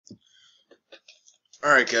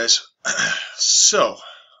Alright guys, so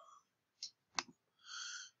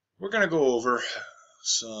we're going to go over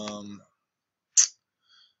some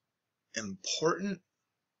important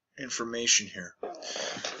information here.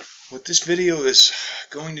 What this video is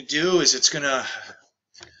going to do is it's going to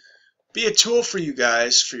be a tool for you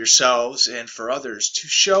guys, for yourselves, and for others to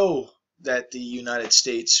show that the United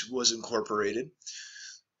States was incorporated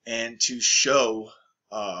and to show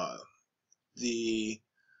the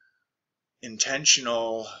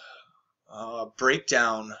intentional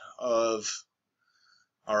breakdown of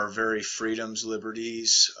our very freedoms,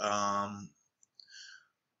 liberties,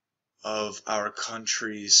 of our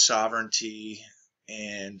country's sovereignty,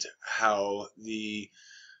 and how the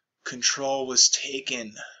control was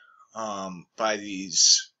taken by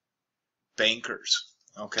these bankers.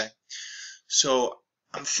 Okay, so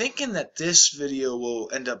I'm thinking that this video will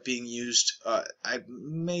end up being used. I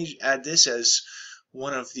may add this as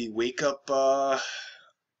one of the wake-up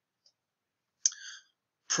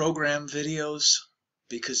program videos,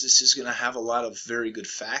 because this is going to have a lot of very good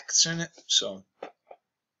facts in it. So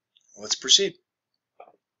let's proceed.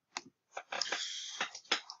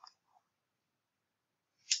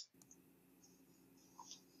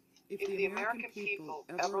 If the American people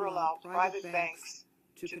ever allow private banks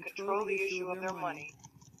to control the issue of their money,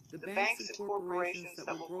 the banks and corporations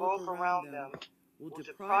that will grow up around them will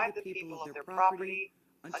deprive the people of their property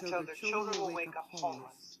until their children will wake up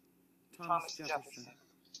homeless. Thomas Jefferson.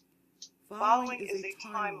 Following is a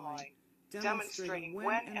timeline demonstrating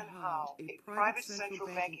when and how a private central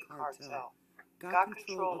banking cartel got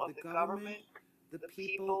control of the government, the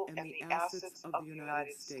people, and the assets of the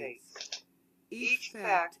United States. Each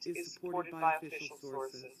fact is supported by official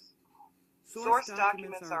sources. Source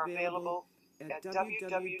documents are available at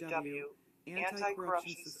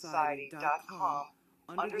www.anticorruptionsociety.com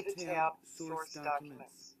under the tab Source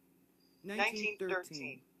Documents.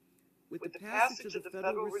 1913. With the passage of the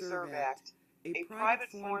Federal Reserve Act, a private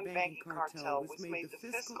foreign banking cartel was made the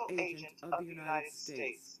fiscal agent of the United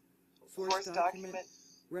States. Source document,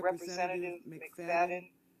 Representative McFadden,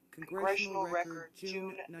 Congressional Record,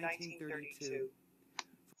 June 1932.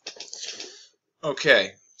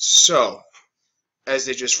 Okay, so as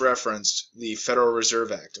they just referenced, the Federal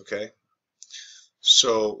Reserve Act, okay?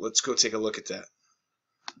 So let's go take a look at that.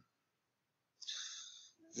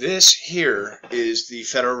 This here is the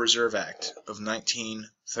Federal Reserve Act of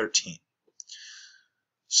 1913.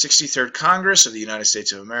 63rd Congress of the United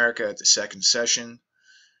States of America at the second session.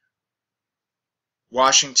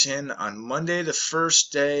 Washington on Monday the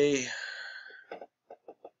first day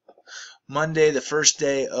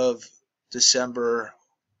of December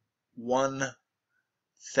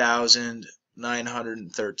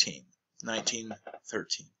 1913.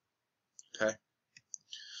 Okay.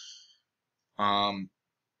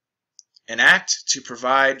 An act to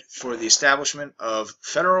provide for the establishment of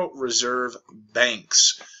Federal Reserve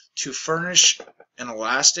banks to furnish an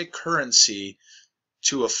elastic currency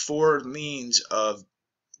to afford means of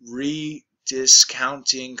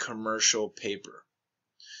rediscounting commercial paper,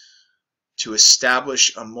 to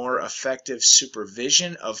establish a more effective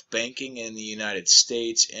supervision of banking in the United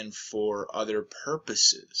States, and for other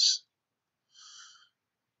purposes.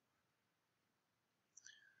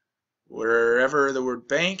 Wherever the word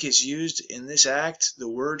bank is used in this act, the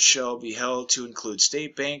word shall be held to include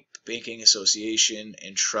state bank, banking association,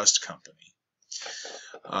 and trust company.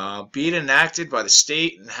 Be it enacted by the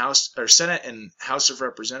state and House or Senate and House of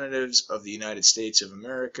Representatives of the United States of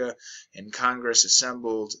America and Congress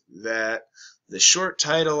assembled that the short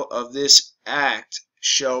title of this act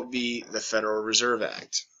shall be the Federal Reserve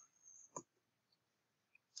Act.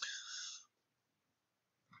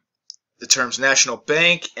 The terms National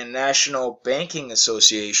Bank and National Banking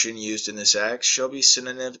Association used in this act shall be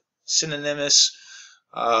synonymous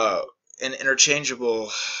and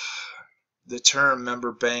interchangeable. The term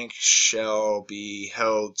member bank shall be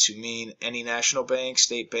held to mean any national bank,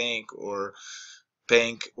 state bank or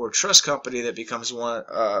trust company that becomes one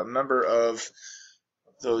member of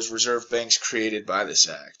those reserve banks created by this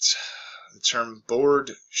act. The term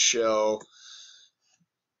board shall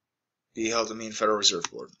be held to mean Federal Reserve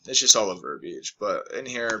Board. It's just all a verbiage, but in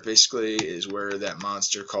here basically is where that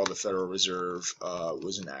monster called the Federal Reserve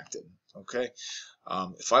was enacted. Okay,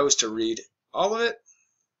 if I was to read all of it,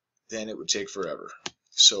 then it would take forever.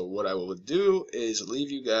 So what I will do is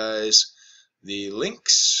leave you guys the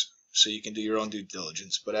links so you can do your own due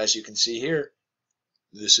diligence. But as you can see here,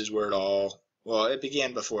 this is where it all, well, it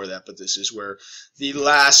began before that, but this is where the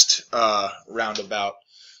last roundabout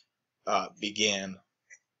began.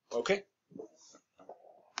 Okay?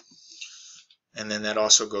 And then that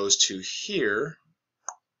also goes to here,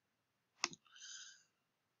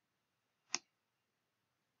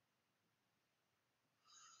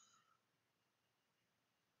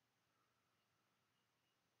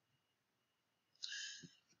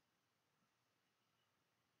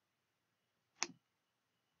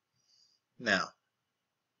 Now,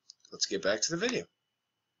 let's get back to the video.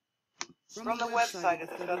 From the website of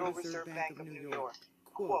the Federal Reserve Bank of New York,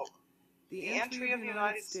 quote, "The entry of the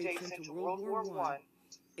United States into World War I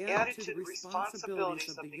added to the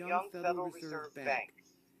responsibilities of the young Federal Reserve Bank.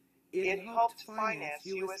 It helped finance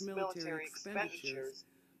U.S. military expenditures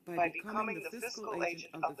by becoming the fiscal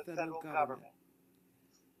agent of the federal government."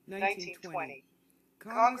 1920.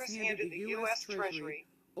 Congress handed the U.S. Treasury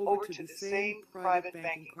over to the same private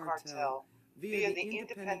banking cartel via the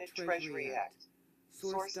Independent Treasury Act.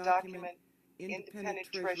 Source document, Independent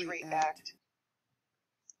Treasury Act.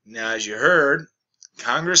 Now, as you heard,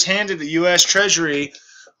 Congress handed the U.S. Treasury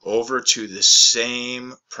over to the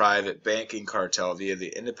same private banking cartel via the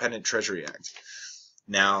Independent Treasury Act.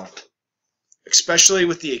 Now, especially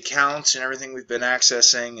with the accounts and everything we've been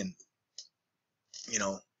accessing and, you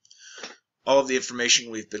know, all of the information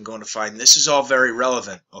we've been going to find, this is all very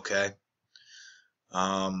relevant, okay?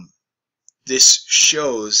 This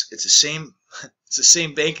shows it's the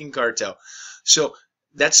same banking cartel. So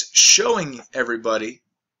that's showing everybody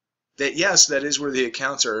that yes, that is where the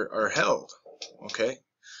accounts are held, okay?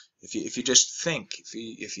 If you just think,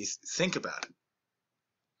 if you think about it.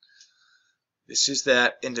 This is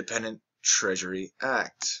that Independent Treasury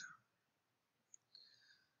Act.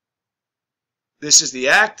 This is the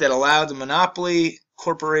act that allowed the Monopoly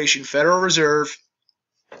Corporation Federal Reserve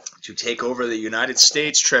to take over the United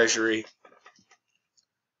States Treasury.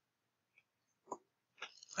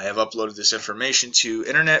 I have uploaded this information to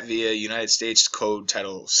internet via United States Code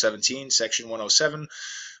Title 17, Section 107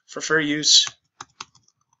 for fair use.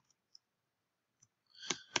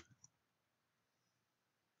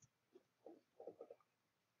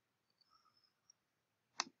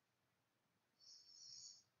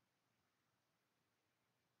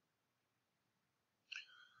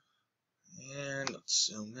 And let's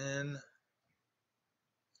zoom in.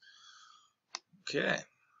 Okay.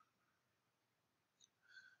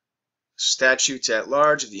 Statutes at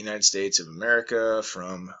large of the United States of America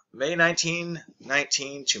from May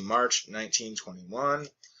 1919 to March 1921.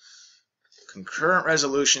 Concurrent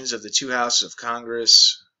resolutions of the two houses of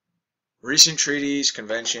Congress. Recent treaties,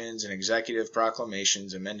 conventions, and executive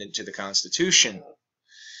proclamations amended to the Constitution.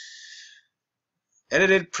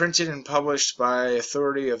 Edited, printed, and published by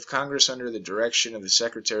authority of Congress under the direction of the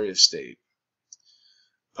Secretary of State.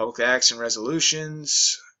 Public acts and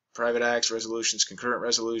resolutions, private acts, resolutions, concurrent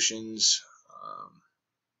resolutions,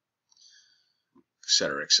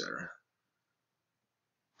 etc., etc.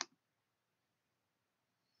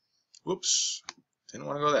 Whoops, didn't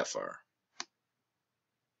want to go that far.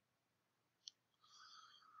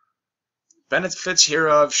 Benefits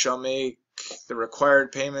hereof shall make the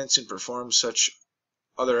required payments and perform such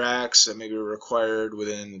other acts that may be required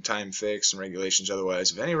within the time fixed and regulations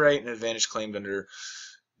otherwise. If any right and advantage claimed under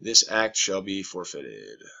this act shall be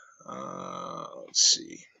forfeited. Let's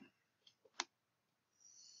see.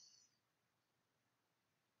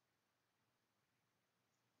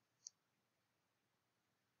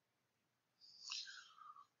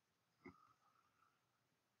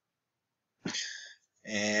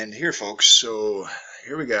 And here, folks, so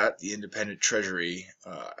here we got the Independent Treasury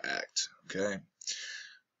Act, okay?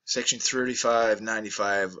 Section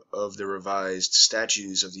 3595 of the revised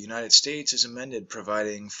statutes of the United States is amended,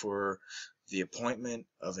 providing for the appointment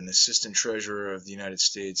of an assistant treasurer of the United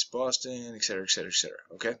States, Boston, etc., etc., etc.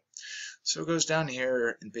 Okay, so it goes down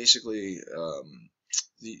here, and basically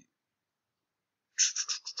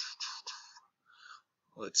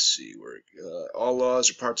let's see, where all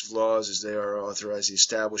laws or parts of laws as they are authorize the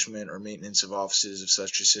establishment or maintenance of offices of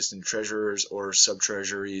such assistant treasurers or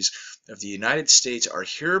sub-treasuries of the United States are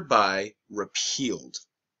hereby repealed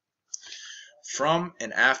from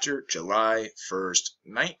and after July 1st,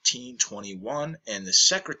 1921, and the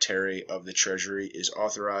Secretary of the Treasury is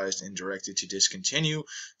authorized and directed to discontinue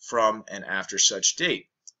from and after such date,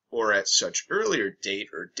 or at such earlier date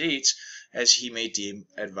or dates as he may deem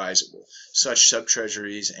advisable, such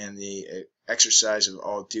sub-treasuries and the exercise of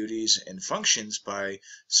all duties and functions by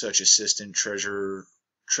such assistant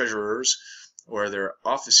treasurers or their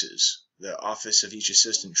offices, the office of each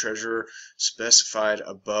assistant treasurer specified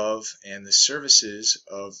above, and the services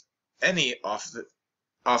of any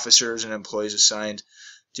officers and employees assigned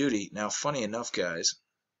duty. Now, funny enough, guys,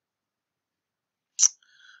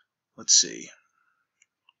 let's see.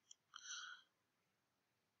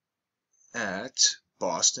 At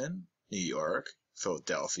Boston, New York,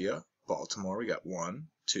 Philadelphia, Baltimore, we got 1,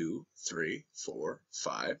 2, 3, 4,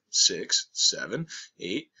 5, 6, 7,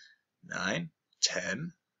 8, 9,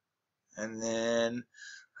 10, and then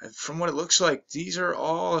from what it looks like, these are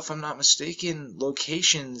all, if I'm not mistaken,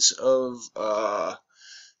 locations of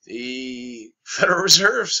the Federal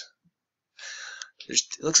Reserves. It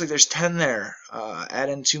looks like there's 10 there. Add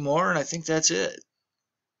in 2 more, and I think that's it.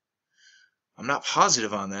 I'm not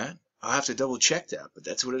positive on that. I'll have to double check that, but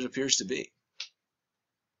that's what it appears to be.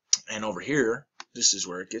 And over here, this is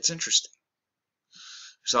where it gets interesting.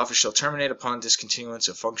 This office shall terminate upon discontinuance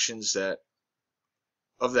of functions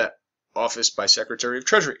of that office by Secretary of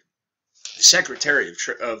Treasury. The Secretary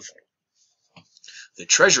of the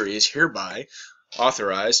Treasury is hereby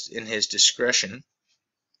authorized in his discretion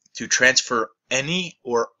to transfer any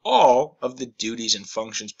or all of the duties and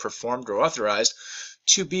functions performed or authorized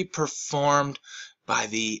to be performed by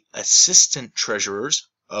the assistant treasurers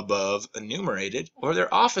above enumerated or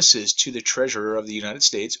their offices to the Treasurer of the United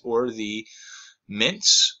States or the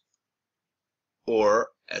mints or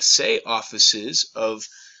assay offices of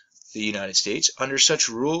the United States under such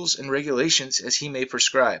rules and regulations as he may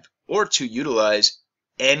prescribe, or to utilize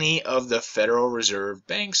any of the Federal Reserve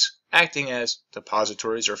banks acting as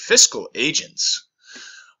depositories or fiscal agents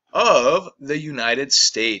of the United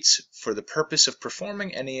States for the purpose of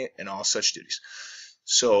performing any and all such duties.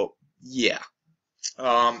 So, yeah.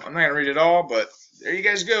 I'm not going to read it all, but there you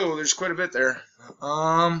guys go. There's quite a bit there.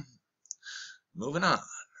 Moving on.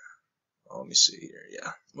 Oh, let me see here.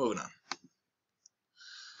 Yeah, moving on.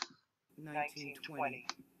 1920.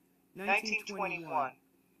 1921.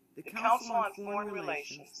 The Council on Foreign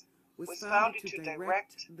Relations was founded to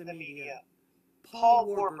direct the media. Paul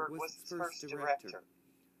Warburg was its first director.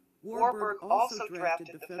 Warburg also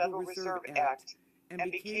drafted the Federal Reserve Act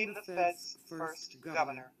and became the Fed's first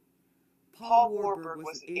governor. Paul Warburg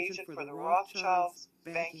was an agent for the Rothschilds'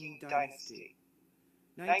 banking dynasty.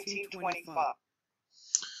 1925.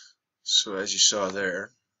 So as you saw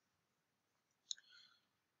there,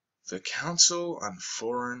 the Council on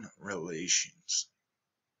Foreign Relations.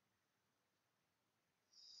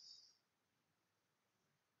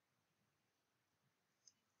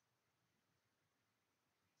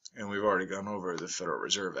 And we've already gone over the Federal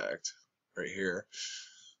Reserve Act right here.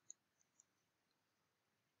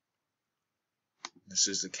 This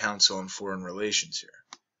is the Council on Foreign Relations here.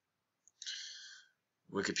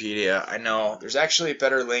 Wikipedia. I know there's actually a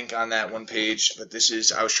better link on that one page, but this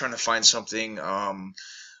is, I was trying to find something, I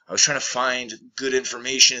was trying to find good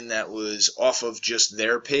information that was off of just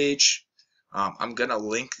their page. I'm going to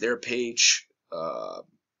link their page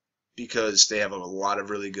because they have a lot of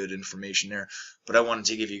really good information there. But I wanted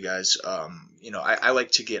to give you guys, you know, I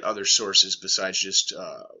like to get other sources besides just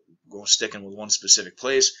sticking with one specific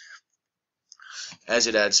place, as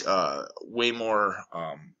it adds way more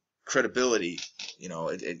credibility. You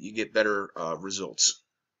know, you get better results.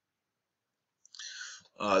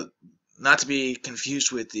 Not to be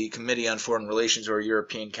confused with the Committee on Foreign Relations or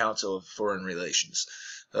European Council of Foreign Relations.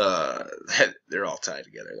 They're all tied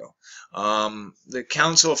together, though. The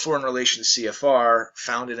Council of Foreign Relations, CFR,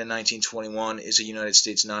 founded in 1921, is a United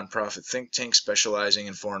States nonprofit think tank specializing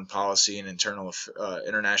in foreign policy and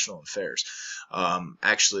international affairs.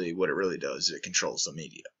 Actually, what it really does is it controls the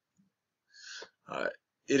media.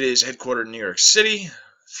 It is headquartered in New York City.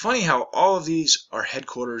 Funny how all of these are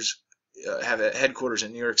headquarters. Have a headquarters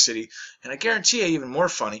in New York City, and I guarantee you even more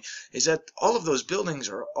funny is that all of those buildings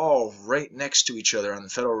are all right next to each other on the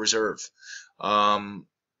Federal Reserve,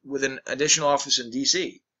 with an additional office in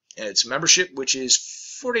D.C. And its membership, which is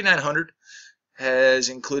 4,900, has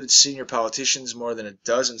included senior politicians, more than a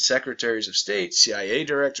dozen secretaries of state, CIA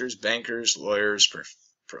directors, bankers, lawyers,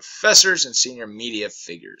 professors, and senior media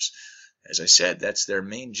figures. As I said, that's their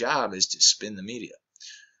main job, is to spin the media.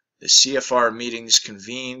 The CFR meetings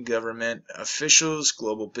convene government officials,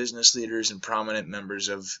 global business leaders, and prominent members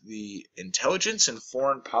of the intelligence and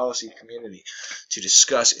foreign policy community to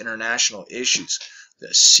discuss international issues. The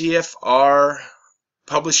CFR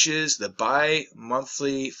publishes the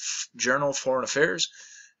bi-monthly journal Foreign Affairs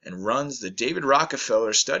and runs the David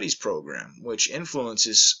Rockefeller Studies Program, which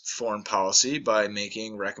influences foreign policy by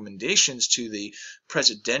making recommendations to the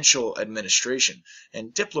presidential administration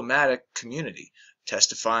and diplomatic community,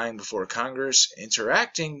 testifying before Congress,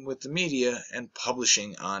 interacting with the media, and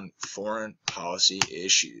publishing on foreign policy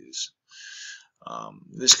issues.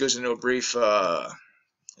 This goes into a brief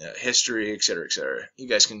history, etc., etc. You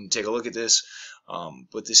guys can take a look at this,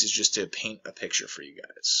 but this is just to paint a picture for you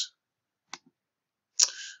guys.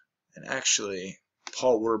 And actually,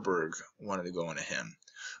 Paul Warburg wanted to go into him.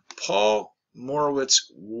 Paul Moritz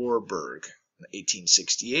Warburg,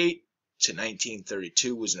 1868 to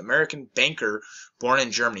 1932, was an American banker born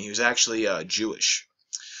in Germany. He was actually Jewish,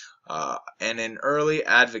 and an early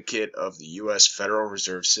advocate of the U.S. Federal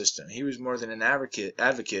Reserve System. He was more than an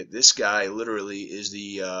advocate. This guy literally is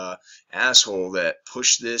the asshole that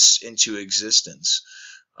pushed this into existence.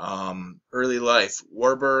 Early life.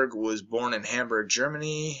 Warburg was born in Hamburg,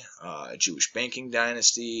 Germany, a Jewish banking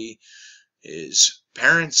dynasty. His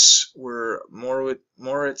parents were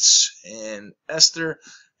Moritz and Esther,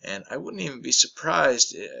 and I wouldn't even be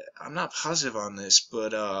surprised, I'm not positive on this,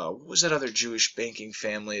 but what was that other Jewish banking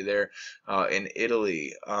family there in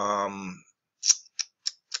Italy?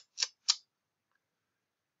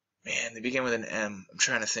 Man, they begin with an M. I'm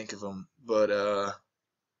trying to think of them, but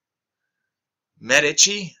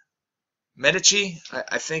Medici?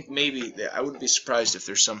 I think maybe, I wouldn't be surprised if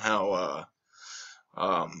they're somehow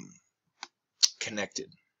connected.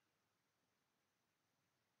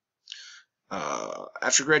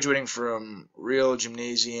 After graduating from Real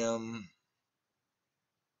Gymnasium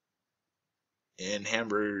in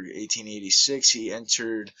Hamburg 1886, he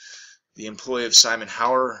entered the employ of Simon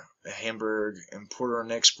Hauer, a Hamburg importer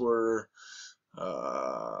and exporter,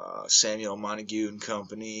 Samuel Montague and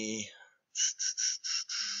Company.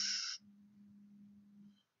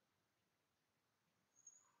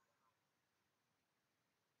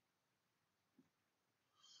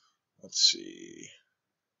 Let's see.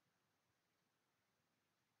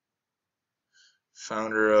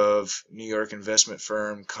 Founder of New York investment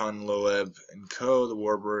firm Kahn Loeb and Co., the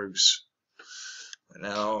Warburgs.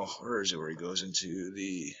 Now, where is it where he goes into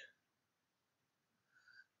the...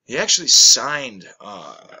 He actually signed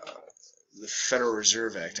the Federal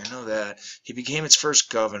Reserve Act. I know that. He became its first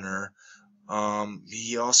governor.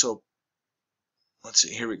 He also... Let's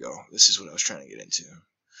see, here we go. This is what I was trying to get into.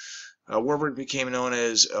 Warburg became known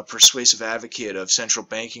as a persuasive advocate of central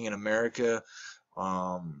banking in America.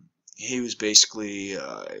 He was basically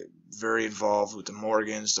very involved with the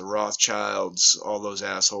Morgans, the Rothschilds, all those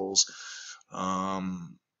assholes.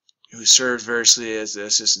 Who served variously as the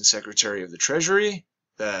Assistant Secretary of the Treasury,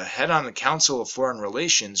 the head on the Council of Foreign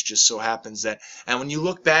Relations. Just so happens that, and when you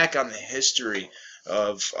look back on the history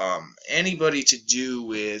of anybody to do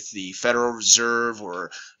with the Federal Reserve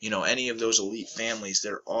or any of those elite families,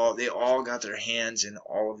 they all got their hands in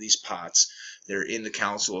all of these pots. They're in the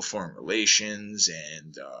Council of Foreign Relations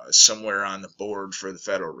and somewhere on the board for the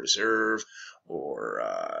Federal Reserve, or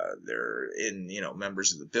they're in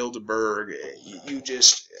members of the Bilderberg.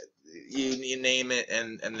 You name it,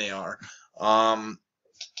 and they are.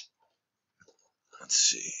 Let's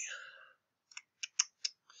see.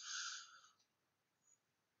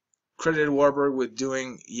 Credited Warburg with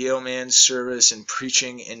doing yeoman's service and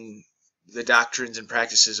preaching in the doctrines and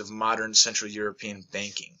practices of modern Central European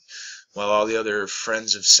banking, while all the other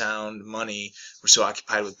friends of sound money were so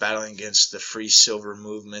occupied with battling against the free silver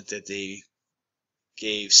movement that they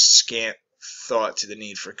gave scant thought to the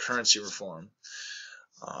need for currency reform.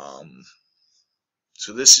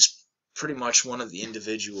 So this is pretty much one of the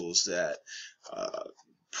individuals that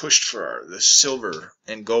pushed for the silver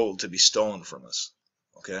and gold to be stolen from us.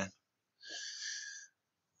 Okay?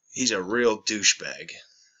 He's a real douchebag.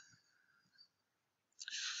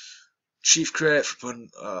 Chief credit for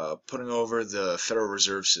putting over the Federal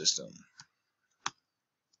Reserve System.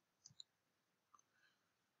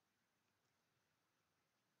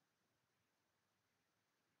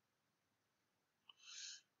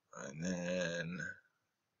 And then,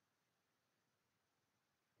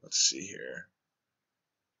 let's see here.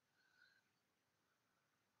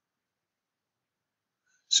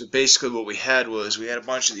 So basically what we had a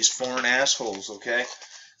bunch of these foreign assholes, okay,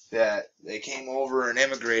 that they came over and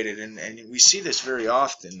immigrated, and we see this very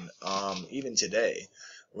often, even today,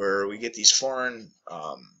 where we get these foreign,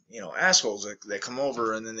 assholes that come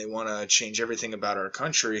over and then they want to change everything about our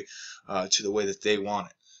country to the way that they want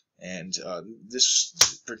it. And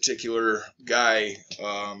this particular guy,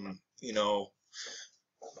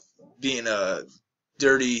 being a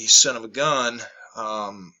dirty son of a gun,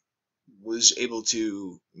 was able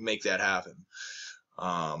to make that happen.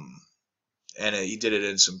 And he did it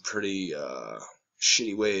in some pretty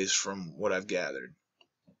shitty ways from what I've gathered.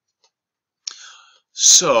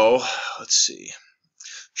 So, let's see.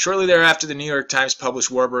 Shortly thereafter, the New York Times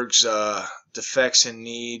published Warburg's defects and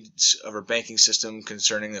needs of our banking system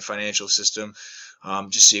concerning the financial system.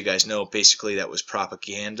 Just so you guys know, basically that was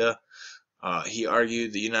propaganda. He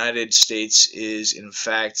argued the United States is, in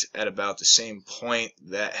fact, at about the same point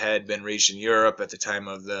that had been reached in Europe at the time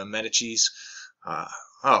of the Medicis.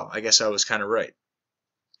 Oh, I guess I was kind of right.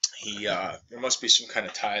 There must be some kind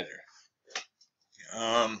of tie there.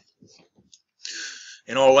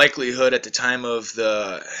 In all likelihood, at the time of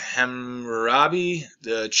the Hammurabi,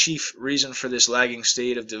 the chief reason for this lagging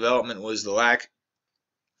state of development was the lack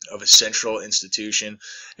of a central institution.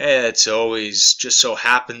 It's always just so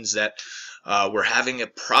happens that we're having a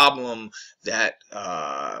problem that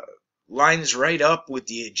lines right up with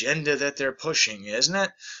the agenda that they're pushing, isn't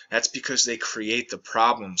it? That's because they create the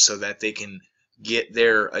problem so that they can get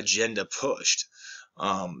their agenda pushed.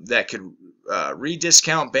 That could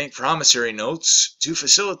rediscount bank promissory notes to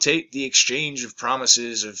facilitate the exchange of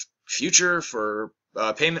promises of future for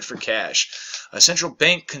payment for cash. A central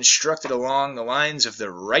bank constructed along the lines of the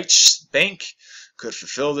Reichsbank could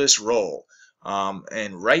fulfill this role.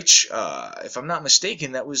 And Reich, if I'm not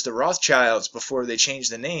mistaken, that was the Rothschilds before they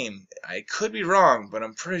changed the name. I could be wrong, but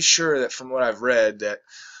I'm pretty sure that from what I've read that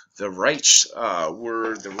the Reichs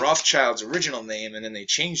were the Rothschilds' original name, and then they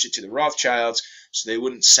changed it to the Rothschilds so they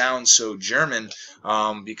wouldn't sound so German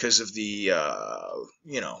because of the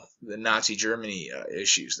the Nazi Germany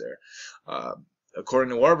issues there. According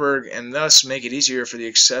to Warburg, and thus make it easier for the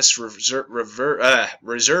excess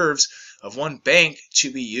reserves of one bank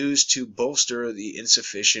to be used to bolster the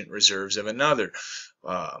insufficient reserves of another.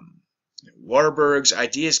 Warburg's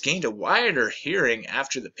ideas gained a wider hearing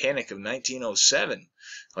after the Panic of 1907.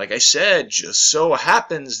 Like I said, just so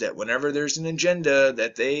happens that whenever there's an agenda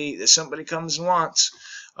that somebody comes and wants,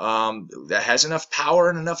 that has enough power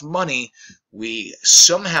and enough money, we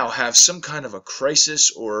somehow have some kind of a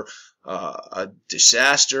crisis or a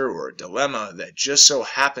disaster or a dilemma that just so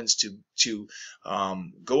happens to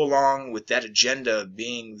go along with that agenda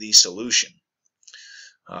being the solution.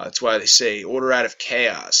 That's why they say order out of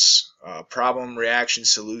chaos, problem, reaction,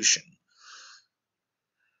 solution.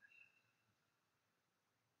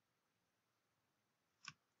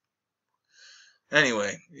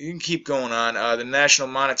 Anyway, you can keep going on. The National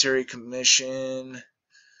Monetary Commission,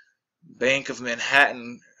 Bank of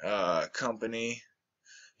Manhattan Company.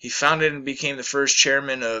 He founded and became the first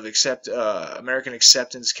chairman of American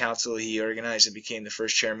Acceptance Council. He organized and became the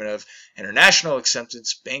first chairman of International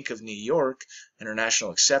Acceptance Bank of New York. International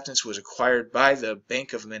Acceptance was acquired by the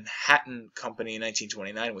Bank of Manhattan Company in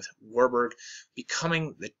 1929, with Warburg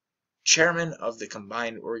becoming the chairman of the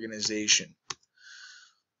combined organization.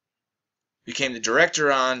 Became the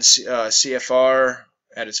director on CFR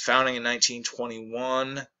at its founding in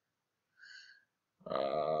 1921.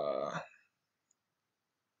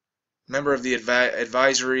 Member of the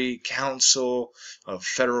Advisory Council of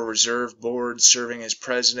Federal Reserve Board, serving as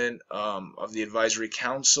president of the Advisory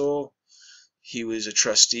Council. He was a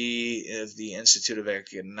trustee of the Institute of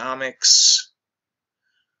Economics.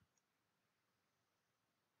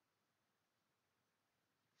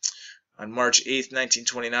 On March 8,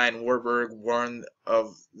 1929, Warburg warned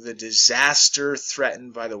of the disaster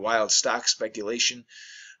threatened by the wild stock speculation.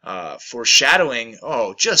 Foreshadowing,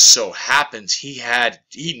 just so happens he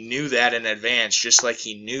knew that in advance, just like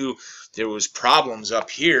he knew there was problems up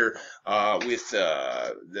here with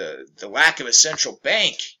the lack of a central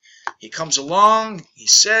bank. He comes along, he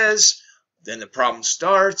says, then the problem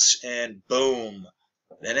starts, and boom,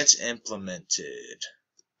 then it's implemented.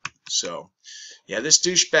 So, yeah, this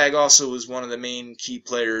douchebag also was one of the main key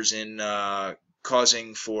players in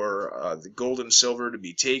causing for the gold and silver to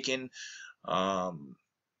be taken.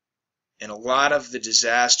 And a lot of the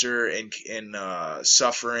disaster and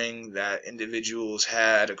suffering that individuals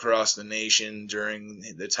had across the nation during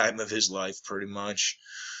the time of his life, pretty much.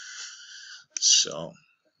 So,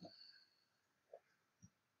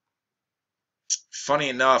 funny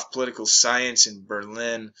enough, political science in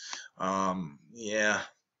Berlin, yeah.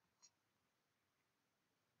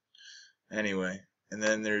 Anyway, and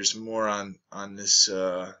then there's more on this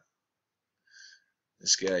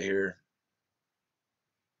this guy here.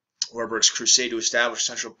 Warburg's crusade to establish a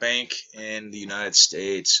central bank in the United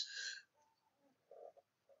States.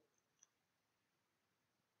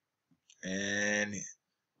 And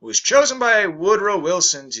was chosen by Woodrow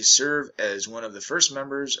Wilson to serve as one of the first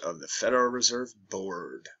members of the Federal Reserve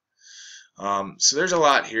Board. So there's a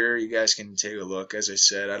lot here. You guys can take a look. As I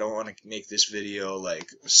said, I don't want to make this video like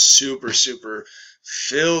super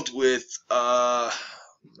filled with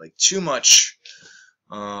like too much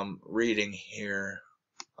reading here.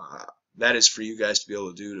 That is for you guys to be able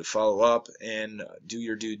to do, to follow up and do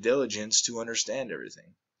your due diligence to understand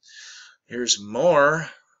everything. Here's more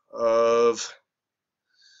of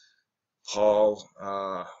Paul,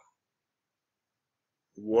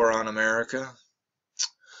 War on America.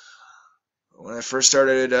 When I first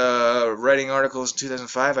started writing articles in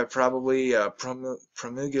 2005, I probably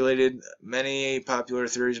promulgated many popular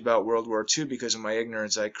theories about World War II because of my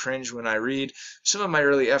ignorance. I cringe when I read some of my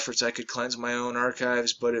early efforts. I could cleanse my own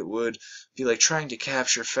archives, but it would be like trying to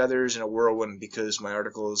capture feathers in a whirlwind because my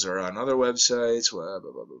articles are on other websites. Blah,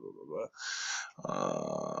 blah, blah, blah, blah, blah.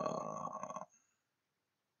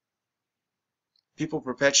 People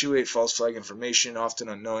perpetuate false flag information, often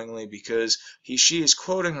unknowingly, because she is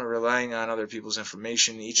quoting or relying on other people's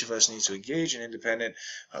information. Each of us needs to engage in independent,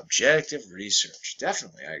 objective research.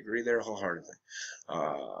 Definitely, I agree there wholeheartedly.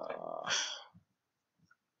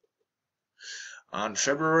 On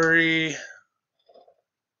February...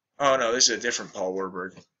 Oh, no, this is a different Paul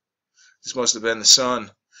Warburg. This must have been the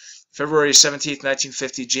Sun. February 17th,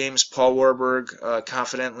 1950, James Paul Warburg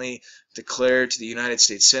confidently declared to the United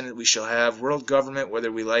States Senate, "We shall have world government whether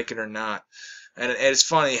we like it or not." And it's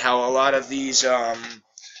funny how a lot of these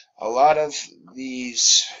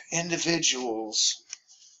individuals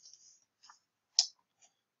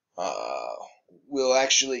will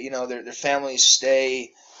actually, their families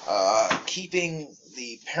stay keeping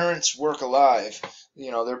the parents' work alive.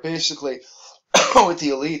 They're basically with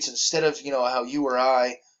the elites, instead of how you or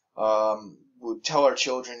I would tell our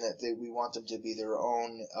children that we want them to be their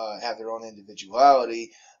own, have their own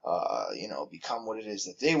individuality, become what it is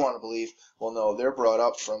that they want to believe. Well, no, they're brought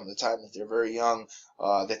up from the time that they're very young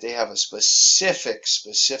that they have a specific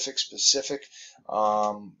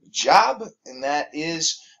job, and that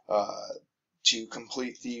is to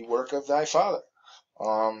complete the work of thy father.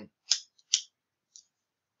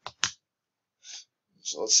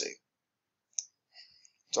 So let's see.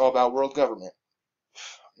 It's all about world government.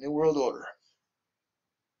 New World Order.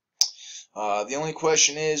 The only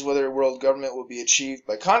question is whether world government will be achieved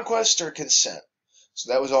by conquest or consent.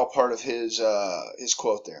 So that was all part of his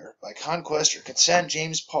quote there. By conquest or consent,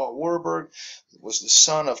 James Paul Warburg was the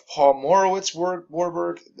son of Paul Morowitz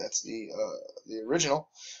Warburg. That's the original.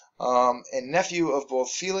 And nephew of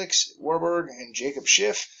both Felix Warburg and Jacob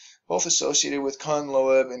Schiff, both associated with Kahn,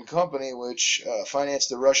 Loeb and Company, which financed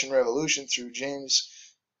the Russian Revolution through James'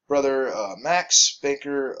 brother Max,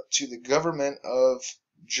 banker to the government of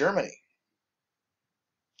Germany.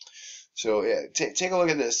 So yeah, take a look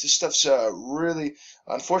at this. This stuff's really,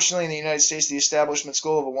 unfortunately, in the United States, the establishment's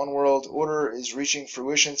goal of a one world order is reaching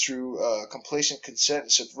fruition through complacent consent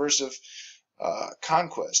and subversive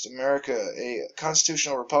conquest. America, a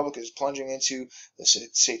constitutional republic, is plunging into the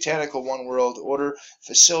satanical one world order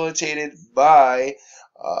facilitated by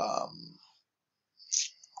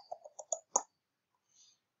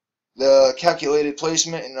the calculated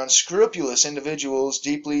placement and unscrupulous individuals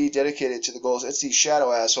deeply dedicated to the goals. It's these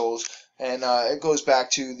shadow assholes, and it goes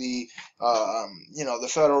back to the, the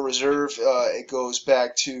Federal Reserve. It goes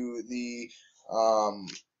back to the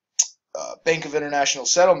Bank of International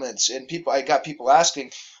Settlements. And I got people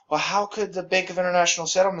asking, well, how could the Bank of International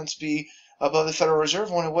Settlements be above the Federal Reserve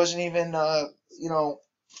when it wasn't even,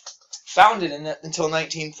 founded until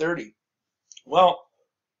 1930? Well,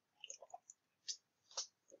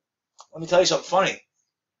 let me tell you something funny.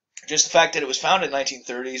 Just the fact that it was founded in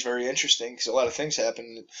 1930 is very interesting, because a lot of things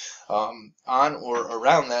happened on or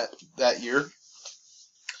around that year.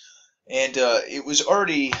 And it was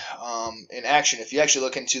already in action. If you actually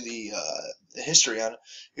look into the history on it,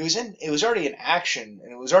 it was already in action,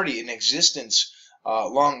 and it was already in existence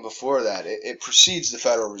long before that. It precedes the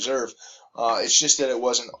Federal Reserve. It's just that it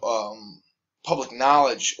wasn't public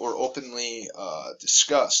knowledge or openly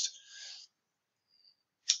discussed.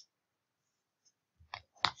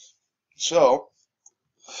 So,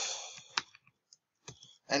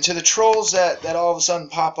 and to the trolls that all of a sudden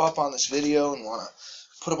pop up on this video and want to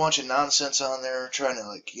put a bunch of nonsense on there, trying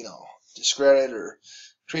to discredit or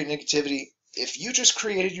create negativity. If you just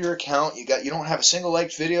created your account, you don't have a single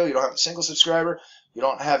liked video, you don't have a single subscriber, you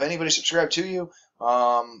don't have anybody subscribed to you,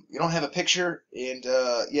 you don't have a picture, and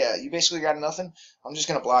you basically got nothing. I'm just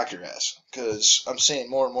gonna block your ass, because I'm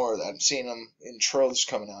seeing more and more of that. I'm seeing them in troves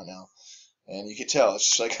coming out now. And you can tell it's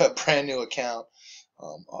just like a brand new account.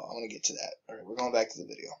 I'm going to get to that. All right, we're going back to the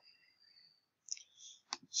video.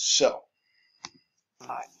 So,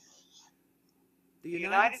 the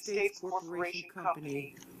United States Corporation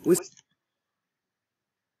Company was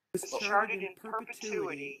chartered in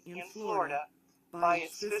perpetuity in Florida by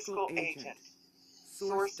its fiscal agent.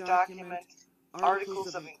 Source document,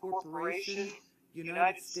 Articles of Incorporation,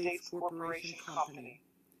 United States Corporation Company.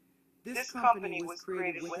 This company was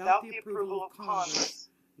created without the approval of Congress,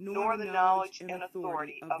 nor the knowledge and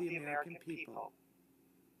authority of the American people.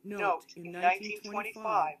 Note, in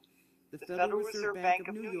 1925, the Federal Reserve Bank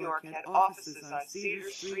of New York had offices on Cedar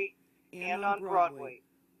Street and on Broadway,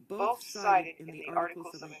 both cited in the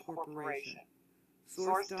Articles of Incorporation.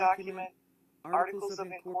 Source document, Articles of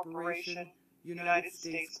Incorporation, United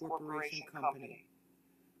States Corporation Company.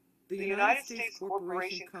 The United States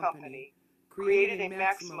Corporation Company created a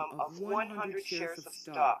maximum of 100 shares of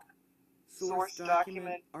stock. Source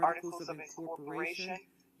document, Articles of Incorporation,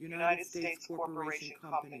 United States Corporation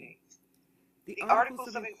Company. The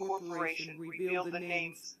Articles of Incorporation revealed the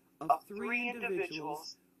names of 3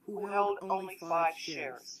 individuals who held only 5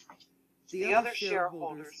 shares. The other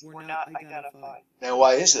shareholders were not identified. Now,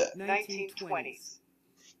 why is that? 1920s.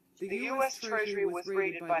 The U.S. Treasury was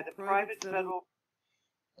raided by the private federal...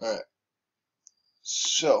 Alright.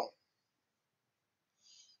 So,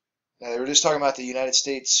 now they were just talking about the United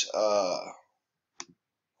States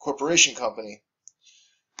Corporation Company.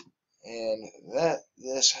 And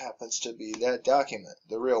this happens to be that document,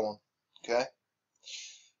 the real one. Okay?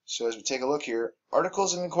 So as we take a look here,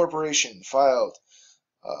 Articles of Incorporation filed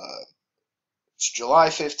it's July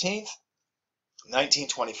 15th,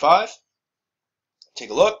 1925. Take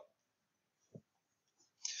a look.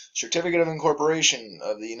 Certificate of Incorporation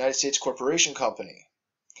of the United States Corporation Company.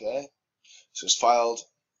 Okay? So it's filed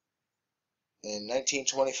in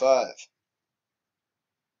 1925.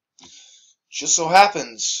 Just so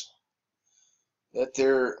happens that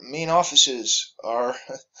their main offices are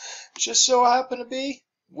just so happen to be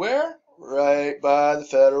where? Right by the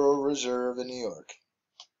Federal Reserve in New York.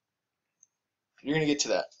 You're going to get to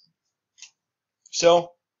that.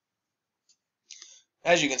 So,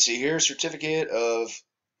 as you can see here, Certificate of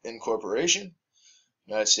Incorporation,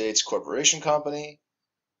 United States Corporation Company,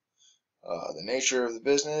 the nature of the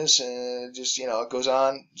business, and just, it goes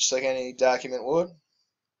on just like any document would.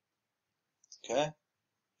 Okay.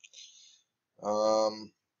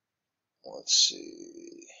 Let's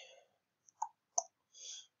see.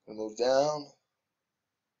 We'll move down.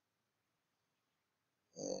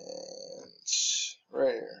 And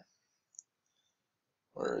right here.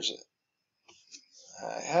 Where is it?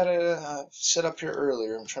 I had it set up here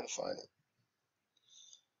earlier. I'm trying to find it.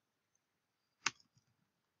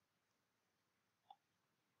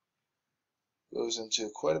 Goes into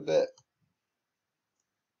quite a bit.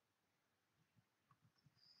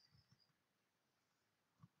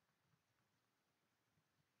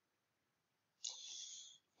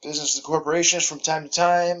 Business of the corporations from time to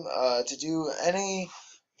time to do any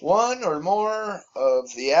one or more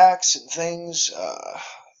of the acts and things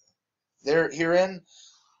herein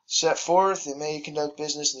set forth. They may conduct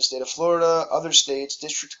business in the state of Florida, other states,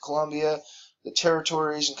 District of Columbia, the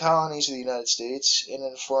territories and colonies of the United States, and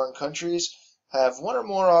in foreign countries. Have one or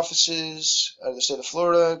more offices out of the state of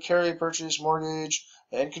Florida, carry, purchase, mortgage,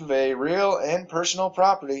 and convey real and personal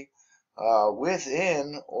property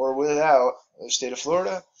within or without the state of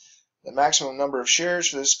Florida. The maximum number of shares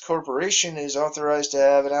for this corporation is authorized to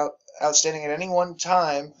have an outstanding at any one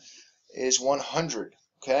time is 100.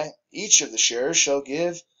 Okay, each of the shares shall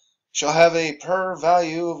have a per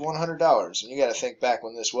value of $100, and you got to think back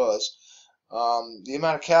when this was. The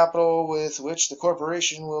amount of capital with which the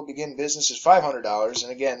corporation will begin business is $500,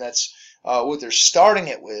 and again, that's what they're starting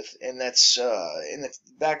it with, and that's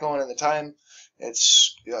back on in the time.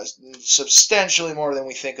 It's substantially more than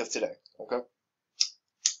we think of today. Okay.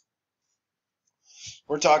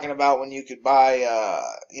 We're talking about when you could buy, a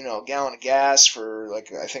gallon of gas for I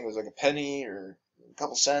think it was like a penny or a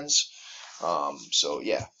couple cents. So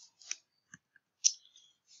yeah.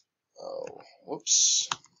 Oh, whoops.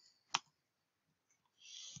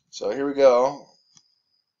 So here we go.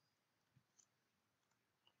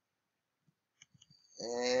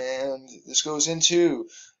 And this goes into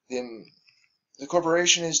the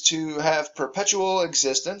corporation is to have perpetual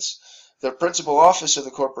existence. The principal office of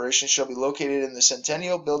the corporation shall be located in the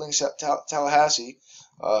Centennial Building, Tallahassee,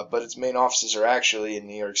 but its main offices are actually in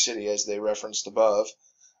New York City, as they referenced above.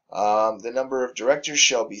 The number of directors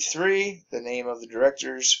shall be 3. The name of the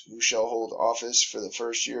directors who shall hold office for the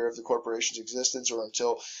first year of the corporation's existence or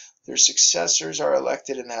until their successors are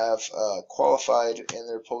elected and have qualified, and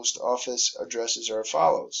their post office addresses are as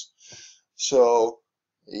follows. So,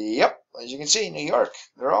 yep, as you can see, New York.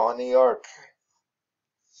 They're all in New York,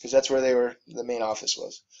 because that's where the main office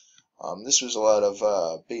was. This was a lot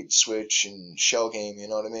of bait and switch and shell game, you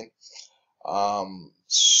know what I mean?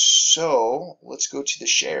 So let's go to the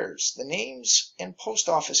shares. The names and post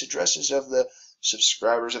office addresses of the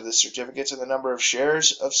subscribers of the certificates and the number of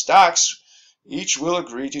shares of stocks each will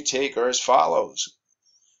agree to take are as follows.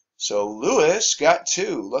 So Lewis got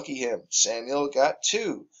 2, lucky him. Samuel got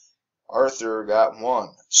 2. Arthur got 1.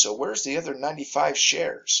 So where's the other 95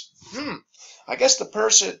 shares? I guess the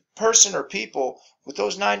person or people with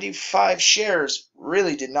those 95 shares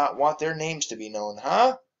really did not want their names to be known,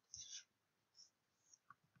 huh?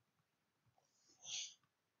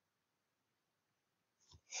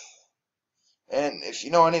 And if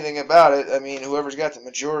you know anything about it, I mean, whoever's got the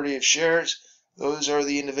majority of shares, those are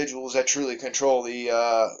the individuals that truly control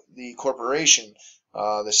the corporation,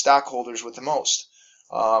 the stockholders with the most.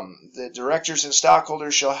 The directors and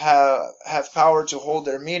stockholders shall have power to hold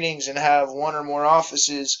their meetings and have one or more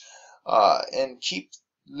offices and keep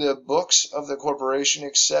the books of the corporation,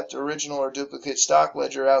 except original or duplicate stock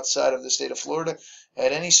ledger, outside of the state of Florida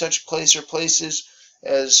at any such place or places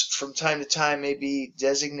as from time to time may be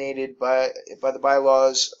designated by the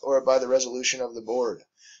bylaws or by the resolution of the board.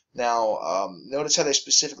 Now, notice how they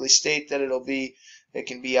specifically state that it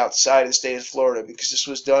can be outside of the state of Florida, because this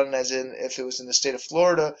was done as in if it was in the state of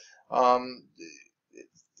Florida,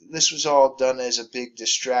 this was all done as a big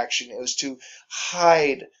distraction. It was to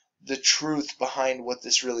hide the truth behind what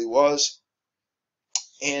this really was.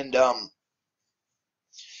 And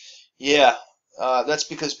yeah, that's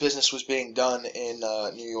because business was being done in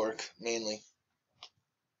New York mainly.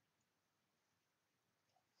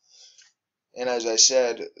 And as I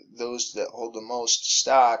said, those that hold the most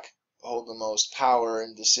stock hold the most power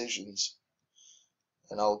and decisions.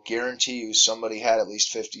 And I'll guarantee you somebody had at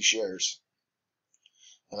least 50 shares.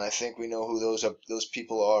 And I think we know who those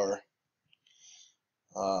people are.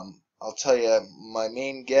 I'll tell you, my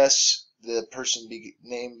main guess, the person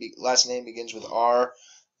last name begins with R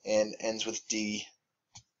and ends with D.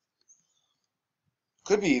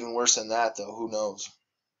 Could be even worse than that, though. Who knows?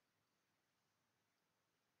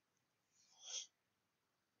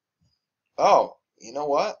 Oh, you know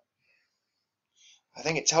what? I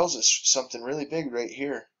think it tells us something really big right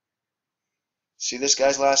here. See this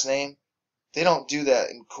guy's last name? They don't do that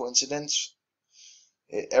in coincidence.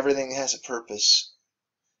 Everything has a purpose.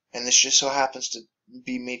 And this just so happens to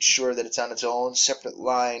be made sure that it's on its own separate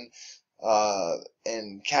line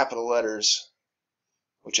in capital letters,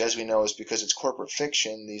 which, as we know, is because it's corporate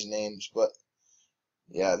fiction, these names. But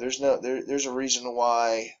yeah, there's a reason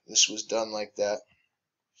why this was done like that.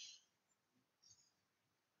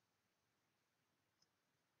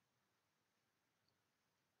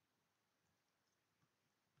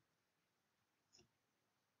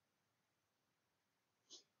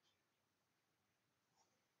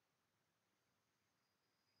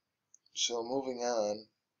 So moving on, let's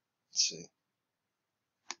see.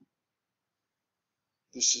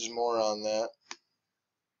 This is more on that.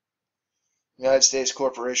 United States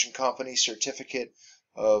Corporation Company Certificate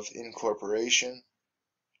of Incorporation,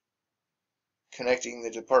 connecting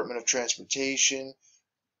the Department of Transportation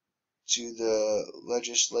to the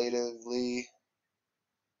legislatively.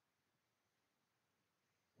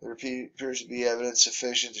 There appears to be evidence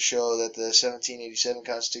sufficient to show that the 1787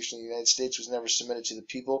 Constitution of the United States was never submitted to the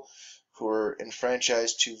people who were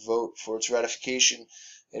enfranchised to vote for its ratification.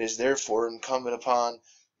 It is therefore incumbent upon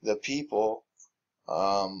the people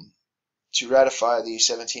to ratify the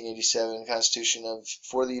 1787 Constitution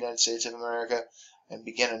for the United States of America and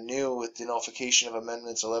begin anew with the nullification of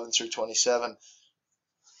Amendments 11 through 27.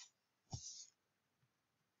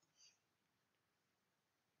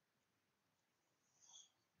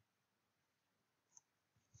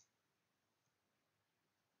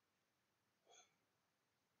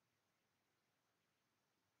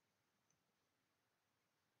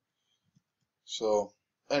 So,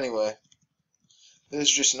 anyway, this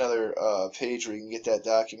is just another page where you can get that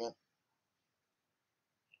document.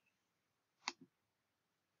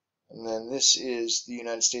 And then this is the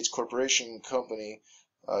United States Corporation Company,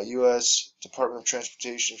 U.S. Department of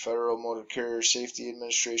Transportation, Federal Motor Carrier Safety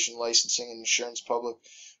Administration, Licensing and Insurance Public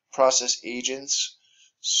Process Agents.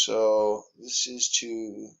 So this is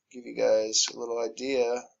to give you guys a little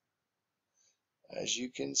idea. As you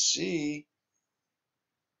can see,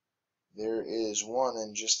 there is one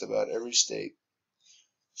in just about every state.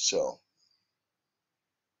 So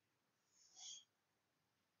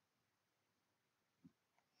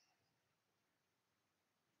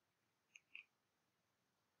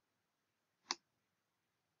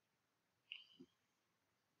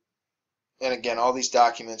and again, all these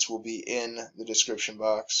documents will be in the description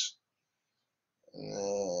box. And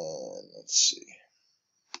then, let's see.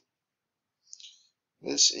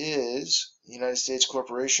 This is the United States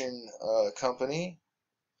Corporation Company.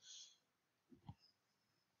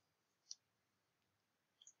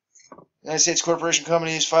 United States Corporation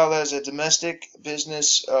Company is filed as a domestic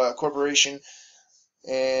business corporation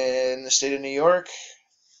in the state of New York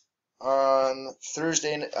on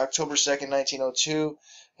Thursday, October 2nd, 1902,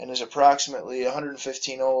 and is approximately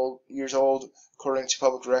 115 years old, according to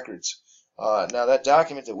public records. Now, that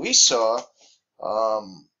document that we saw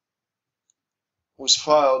was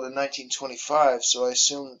filed in 1925, so I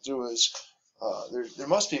assume that there was there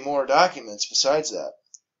must be more documents besides that.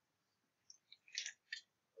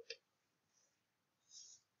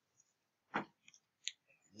 And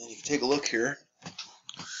then you can take a look here.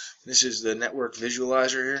 This is the network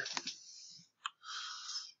visualizer here.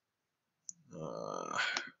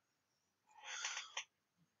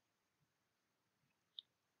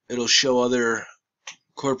 it'll show other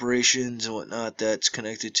corporations and whatnot that's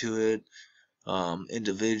connected to it,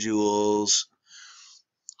 individuals,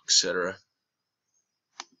 etc.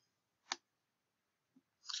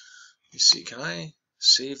 You see, can I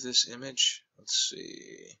save this image? Let's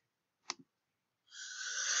see.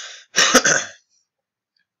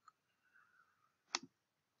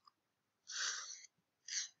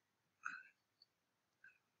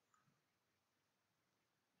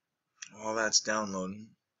 While that's downloading.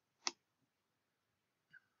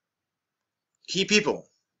 Key people.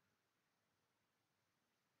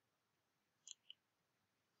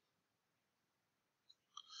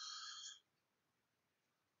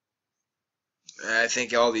 I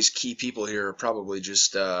think all these key people here are probably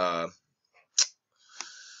just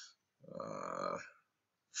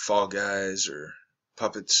fall guys or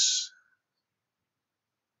puppets.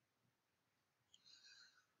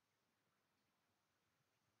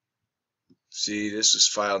 See, this was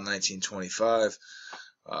filed in 1925.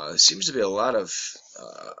 There seems to be a lot of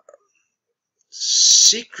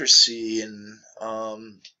secrecy and,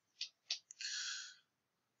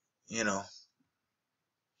 you know,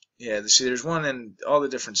 yeah, see, there's one in all the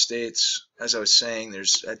different states. As I was saying,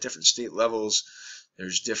 there's at different state levels,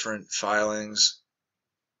 there's different filings.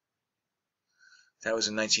 That was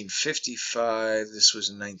in 1955. This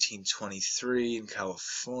was in 1923 in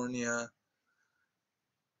California.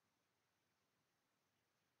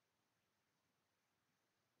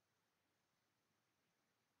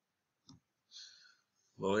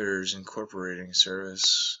 Lawyers Incorporating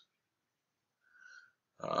Service.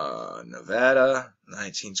 Nevada,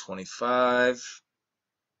 1925.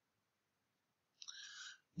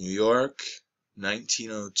 New York,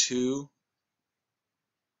 1902.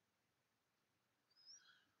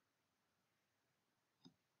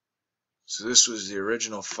 So this was the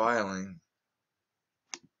original filing.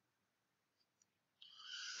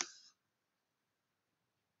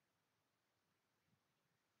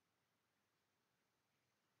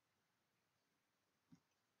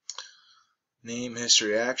 Name,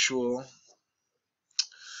 history, actual.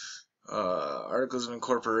 Articles of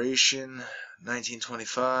Incorporation,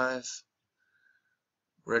 1925.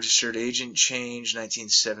 Registered agent change,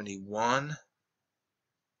 1971.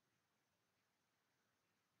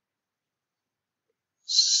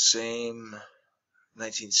 Same,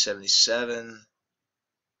 1977.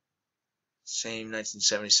 Same,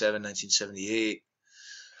 1977, 1978.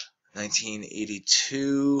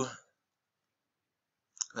 1982.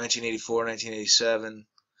 1984, 1987.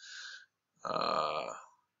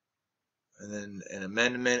 And then an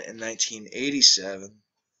amendment in 1987.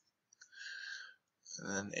 And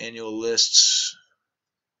then annual lists.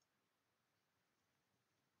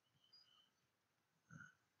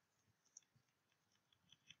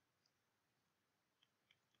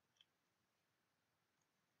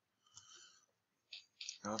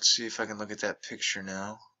 Now let's see if I can look at that picture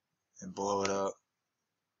now and blow it up.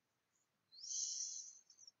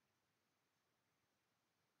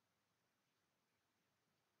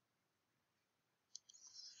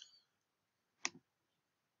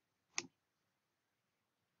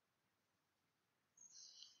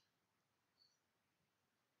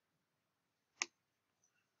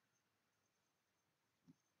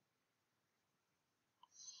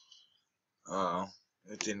 Uh-oh,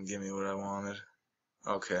 it didn't give me what I wanted.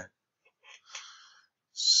 Okay.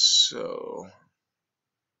 So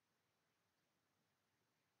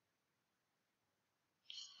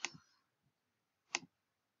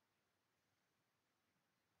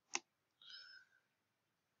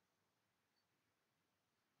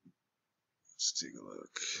let's take a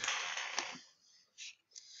look.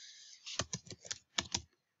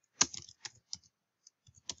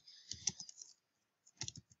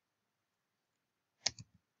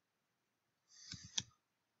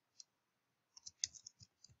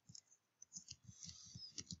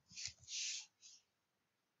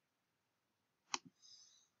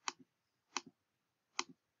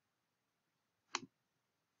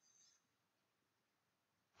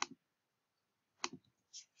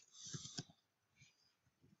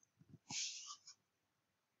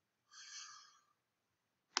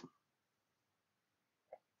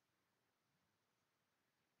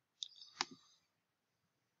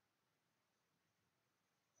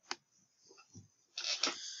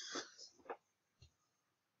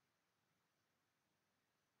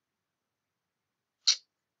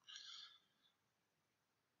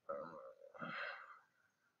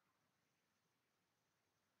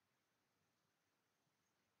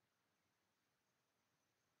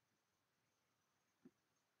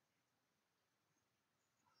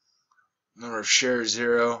 Number of shares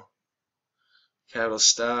 0. Capital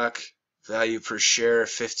stock Value per share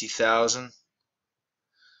 50,000.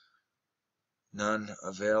 None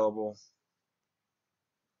available.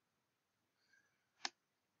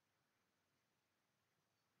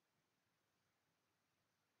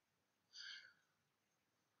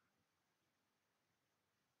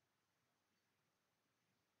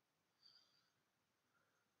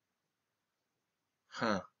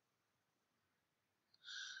 Huh.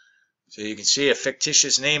 So you can see a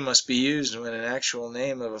fictitious name must be used when an actual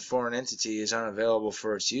name of a foreign entity is unavailable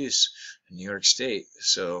for its use in New York State.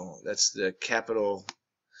 So that's the capital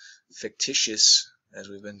fictitious, as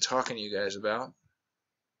we've been talking to you guys about.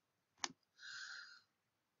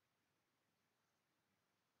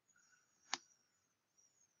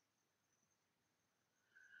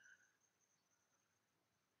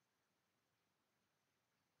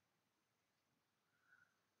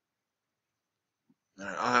 All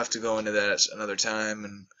right, I'll have to go into that another time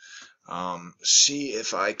and see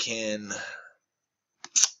if I can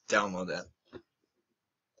download that.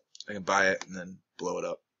 I can buy it and then blow it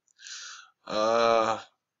up.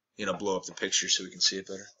 Blow up the picture so we can see it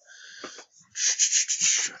better.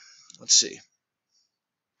 Let's see.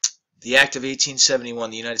 The Act of 1871,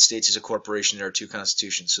 the United States is a corporation. There are two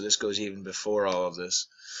constitutions, so this goes even before all of this.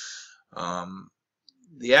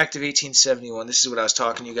 The Act of 1871, this is what I was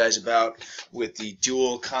talking to you guys about with the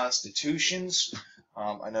dual constitutions.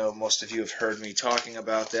 I know most of you have heard me talking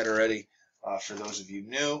about that already. For those of you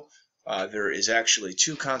new, there is actually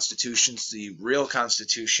two constitutions. The real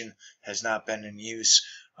constitution has not been in use.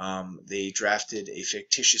 They drafted a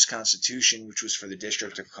fictitious constitution, which was for the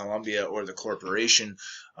District of Columbia or the corporation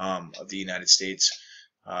of the United States.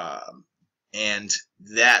 And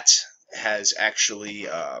that has actually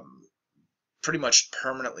pretty much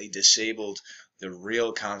permanently disabled the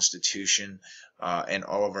real Constitution and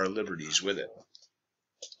all of our liberties with it.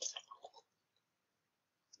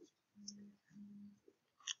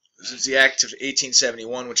 Since the Act of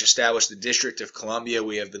 1871, which established the District of Columbia,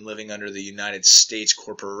 we have been living under the United States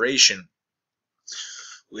Corporation,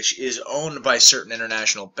 which is owned by certain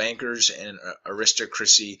international bankers and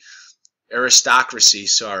aristocracy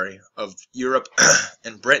of Europe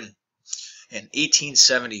and Britain. In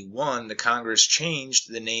 1871, the Congress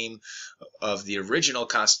changed the name of the original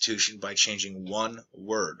Constitution by changing one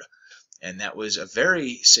word, and that was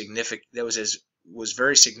very significant,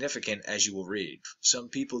 as you will read. Some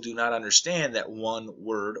people do not understand that one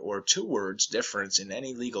word or two words difference in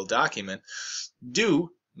any legal document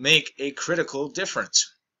do make a critical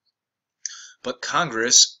difference. But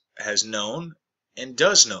Congress has known and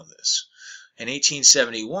does know this. In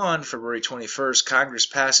 1871, February 21st, Congress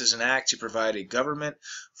passes an act to provide a government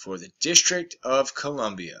for the District of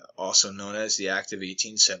Columbia, also known as the Act of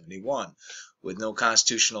 1871. With no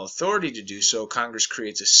constitutional authority to do so, Congress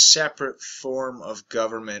creates a separate form of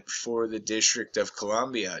government for the District of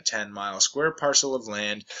Columbia, a 10-mile square parcel of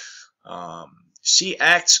land. See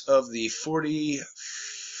Acts of the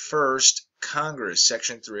 41st Congress,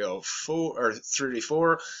 Section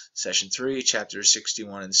 34, Section 3, Chapters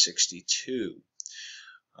 61 and 62.